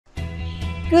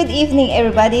Good evening,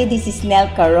 everybody. This is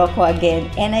Nelca Roco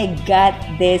again, and I got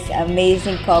this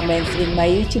amazing comments in my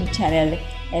YouTube channel,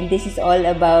 and this is all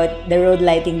about the road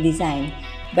lighting design.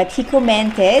 But he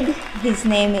commented, his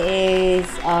name is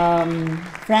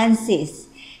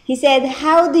Francis. He said,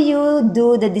 "How do you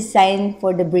do the design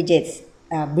for the bridges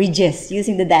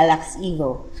using the Dialux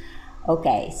Evo?"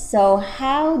 Okay, so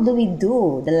how do we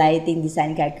do the lighting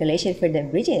design calculation for the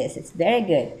bridges? It's very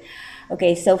good.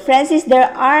 Okay, so Francis,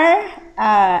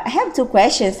 I have two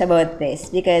questions about this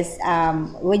because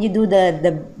when you do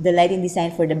the lighting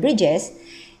design for the bridges,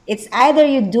 it's either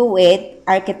you do it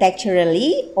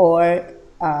architecturally or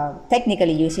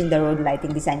technically using the road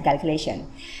lighting design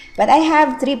calculation. But I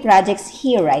have three projects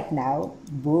here right now.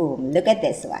 Boom, look at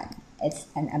this one. It's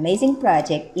an amazing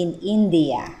project in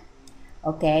India.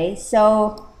 Okay,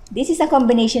 so this is a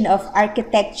combination of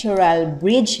architectural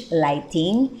bridge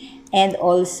lighting and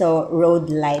also road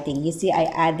lighting. You see,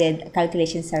 I added a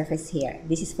calculation surface here.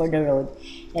 This is for the road.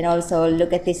 And also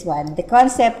look at this one. The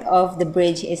concept of the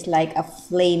bridge is like a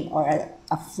flame or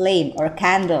a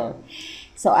candle.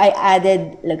 So I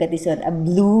added, look at this one, a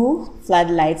blue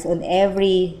floodlights on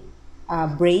every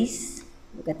brace.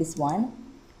 Look at this one.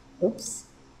 Oops.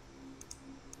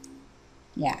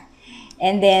 Yeah.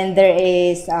 And then there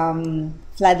is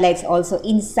floodlights also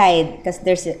inside because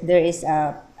there is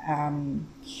a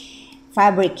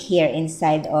fabric here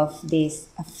inside of this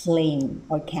flame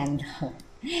or candle.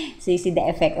 So you see the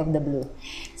effect of the blue.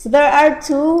 So there are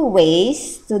two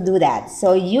ways to do that.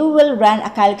 So you will run a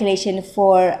calculation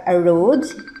for a road.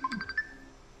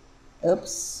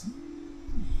 Oops.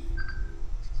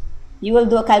 You will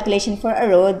do a calculation for a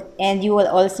road, and you will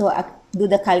also do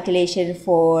the calculation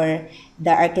for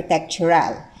the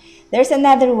architectural. There's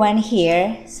another one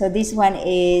here. So this one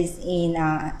is in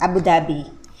Abu Dhabi.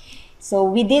 So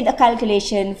we did a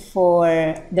calculation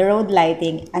for the road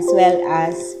lighting as well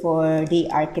as for the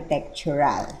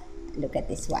architectural. Look at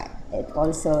this one. It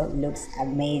also looks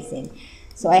amazing.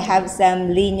 So I have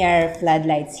some linear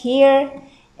floodlights here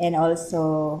and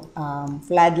also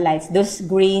floodlights. Those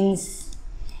greens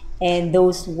and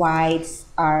those whites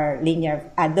are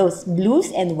linear. Those blues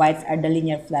and whites are the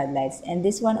linear floodlights. And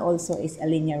this one also is a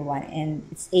linear one, and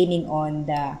it's aiming on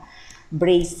the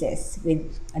braces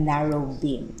with a narrow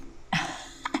beam.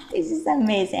 This is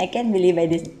amazing. I can't believe I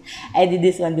did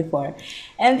this one before.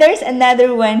 And there's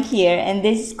another one here, and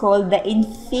this is called the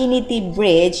Infinity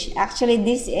Bridge. Actually,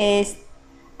 this is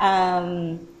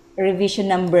revision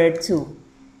number 2.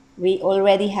 We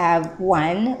already have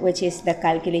one, which is the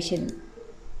calculation.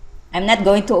 I'm not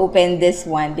going to open this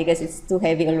one because it's too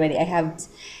heavy already. I have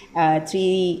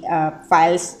 3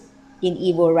 files in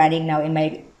Evo running now in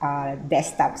my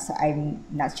desktop, so I'm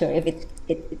not sure if it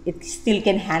still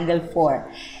can handle 4.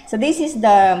 So this is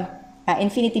the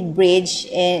Infinity Bridge,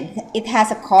 and it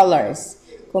has a colors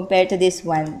compared to this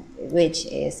one, which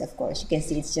is, of course, you can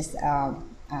see it's just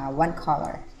one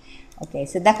color. Okay,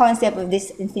 so the concept of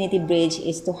this Infinity Bridge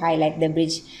is to highlight the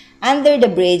bridge under the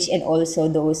bridge and also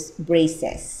those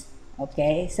braces.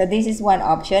 Okay, so this is one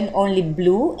option, only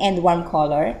blue and one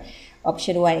color.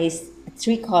 Option 1 is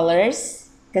 3 colors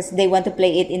because they want to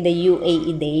play it in the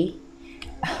UAE day.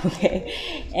 Okay,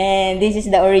 and this is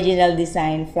the original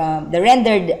design from the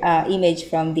rendered image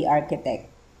from the architect,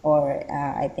 or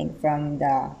I think from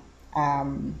the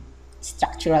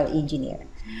structural engineer.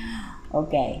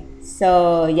 Okay,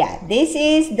 so yeah, this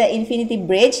is the Infinity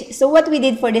Bridge. So what we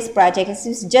did for this project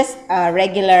is just a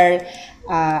regular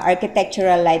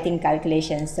architectural lighting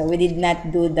calculation. So we did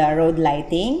not do the road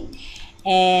lighting.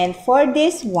 And for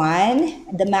this one,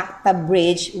 the Makta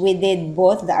Bridge, we did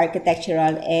both the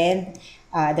architectural and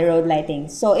the road lighting.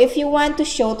 So if you want to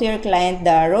show to your client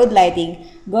the road lighting,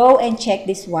 go and check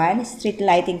this one, street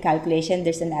lighting calculation.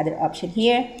 There's another option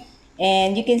here.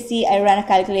 And you can see I ran a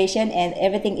calculation and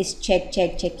everything is check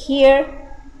here.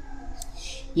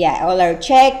 Yeah, all are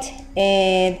checked.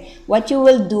 And what you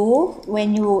will do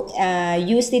when you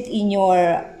use it in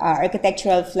your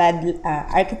architectural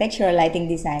lighting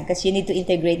design, because you need to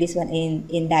integrate this one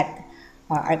in that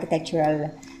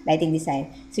architectural lighting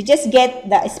design. So just get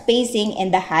the spacing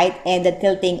and the height and the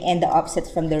tilting and the offset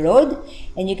from the road.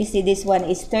 And you can see this one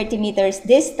is 30 meters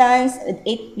distance,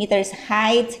 8 meters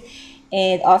height,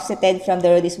 and offsetted from the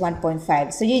road is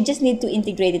 1.5. So you just need to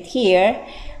integrate it here,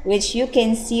 which you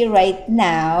can see right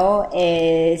now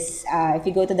is, if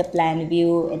you go to the plan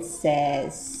view, it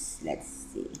says, let's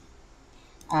see,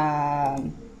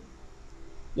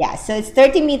 yeah, so it's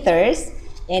 30 meters,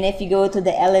 and if you go to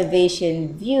the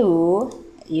elevation view,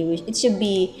 it should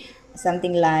be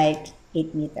something like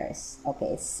 8 meters.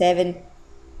 Okay, 7,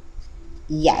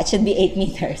 Yeah, it should be 8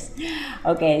 meters.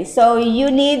 Okay, so you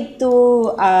need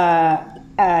to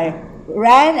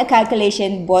run a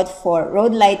calculation both for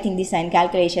road lighting design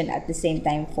calculation at the same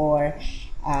time for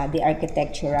the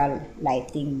architectural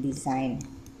lighting design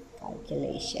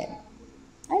calculation.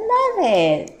 I love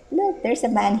it. Look, there's a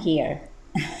man here.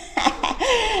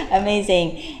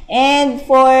 Amazing. And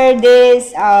for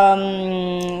this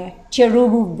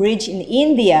Cherubu Bridge in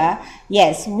India,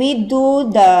 yes, we do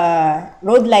the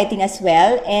road lighting as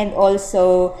well and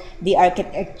also the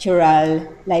architectural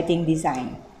lighting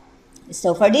design.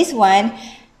 So for this one,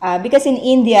 because in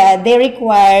India they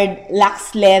required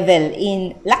lux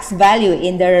value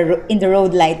in the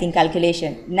road lighting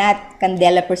calculation, not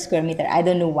candela per square meter. I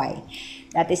don't know why.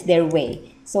 That is their way.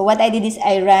 So what I did is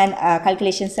I ran a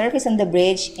calculation surface on the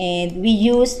bridge, and we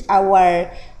used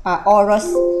our Oros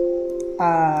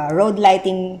road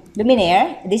lighting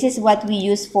luminaire. This is what we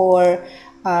use for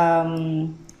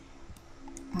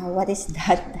what is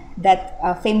that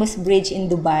famous bridge in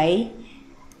Dubai,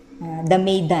 the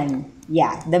Maidan.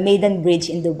 Yeah, the Maidan Bridge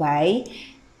in Dubai.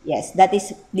 Yes,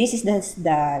 this is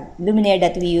the luminaire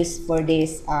that we use for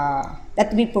this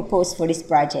that we proposed for this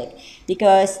project,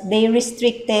 because they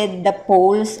restricted the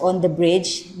poles on the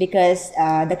bridge because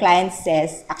the client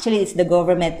says, actually it's the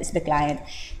government is the client,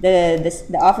 the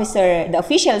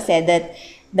official said that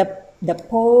the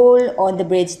pole on the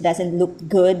bridge doesn't look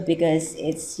good because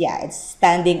it's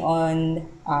standing on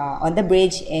the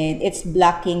bridge and it's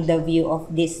blocking the view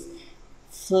of this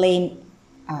flame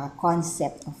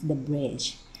concept of the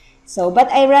bridge. So,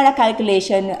 but I ran a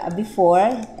calculation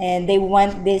before, and they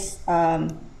want this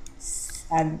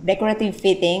decorative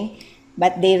fitting,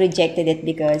 but they rejected it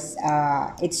because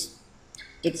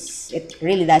it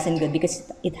really doesn't good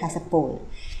because it has a pole.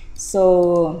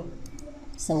 So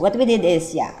what we did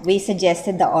is, we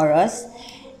suggested the Oros,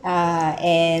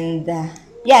 and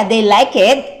they like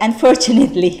it.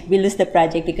 Unfortunately, we lose the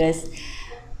project because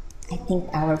I think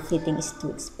our fitting is too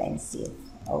expensive.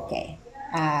 Okay.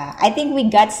 I think we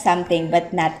got something,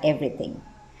 but not everything.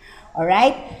 All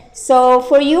right. So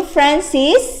for you,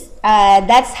 Francis,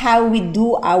 that's how we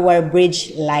do our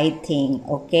bridge lighting.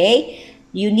 Okay.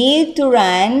 You need to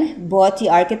run both the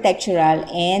architectural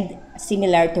and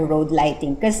similar to road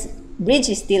lighting, because bridge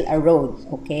is still a road.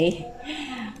 Okay.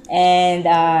 And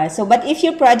but if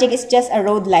your project is just a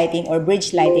road lighting or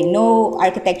bridge lighting, no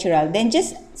architectural, then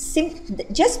just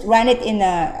run it in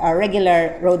a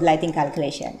regular road lighting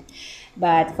calculation.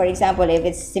 But for example, if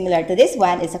it's similar to this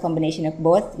one, it's a combination of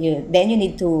both, then you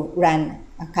need to run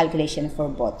a calculation for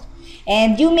both.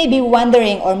 And you may be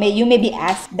wondering, or you may be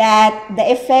asked, that the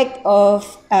effect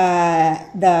of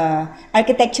the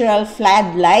architectural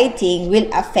flood lighting will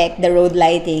affect the road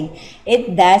lighting.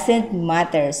 It doesn't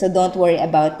matter, so don't worry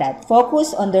about that.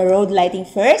 Focus on the road lighting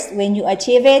first. When you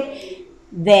achieve it,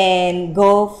 then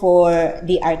go for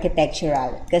the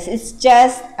architectural, because it's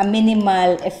just a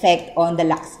minimal effect on the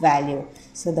lux value,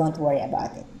 so don't worry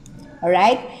about it. All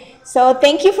right, so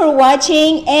thank you for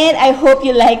watching, and I hope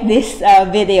you like this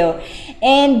video.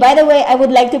 And by the way, I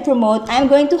would like to promote, I'm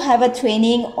going to have a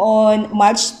training on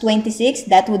March 26th.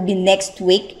 That would be next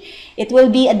week. It will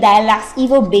be a Dialux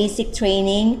Evo basic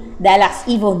training, Dialux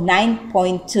Evo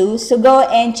 9.2. So go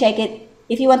and check it.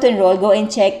 If you want to enroll, go and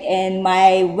check in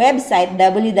my website,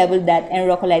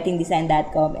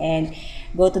 www.enrocolightingdesign.com, and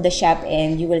go to the shop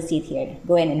and you will see it here.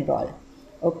 Go and enroll.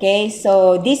 Okay,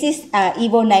 so this is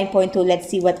Evo 9.2. Let's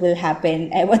see what will happen.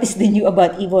 What is the new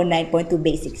about Evo 9.2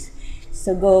 basics.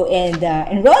 So go and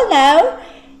enroll now.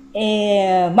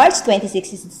 March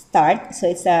 26th is the start. So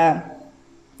it's 8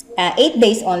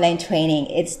 days online training.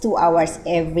 It's 2 hours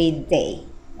every day.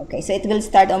 Okay, so it will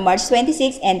start on March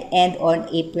 26th and end on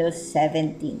April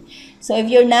 17th. So if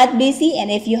you're not busy and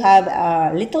if you have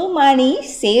little money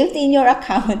saved in your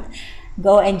account,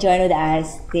 go and join with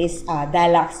us this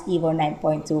Dialux Evo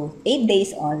 9.2 8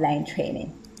 days online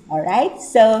training. All right,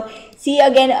 so see you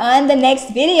again on the next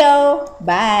video.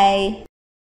 Bye.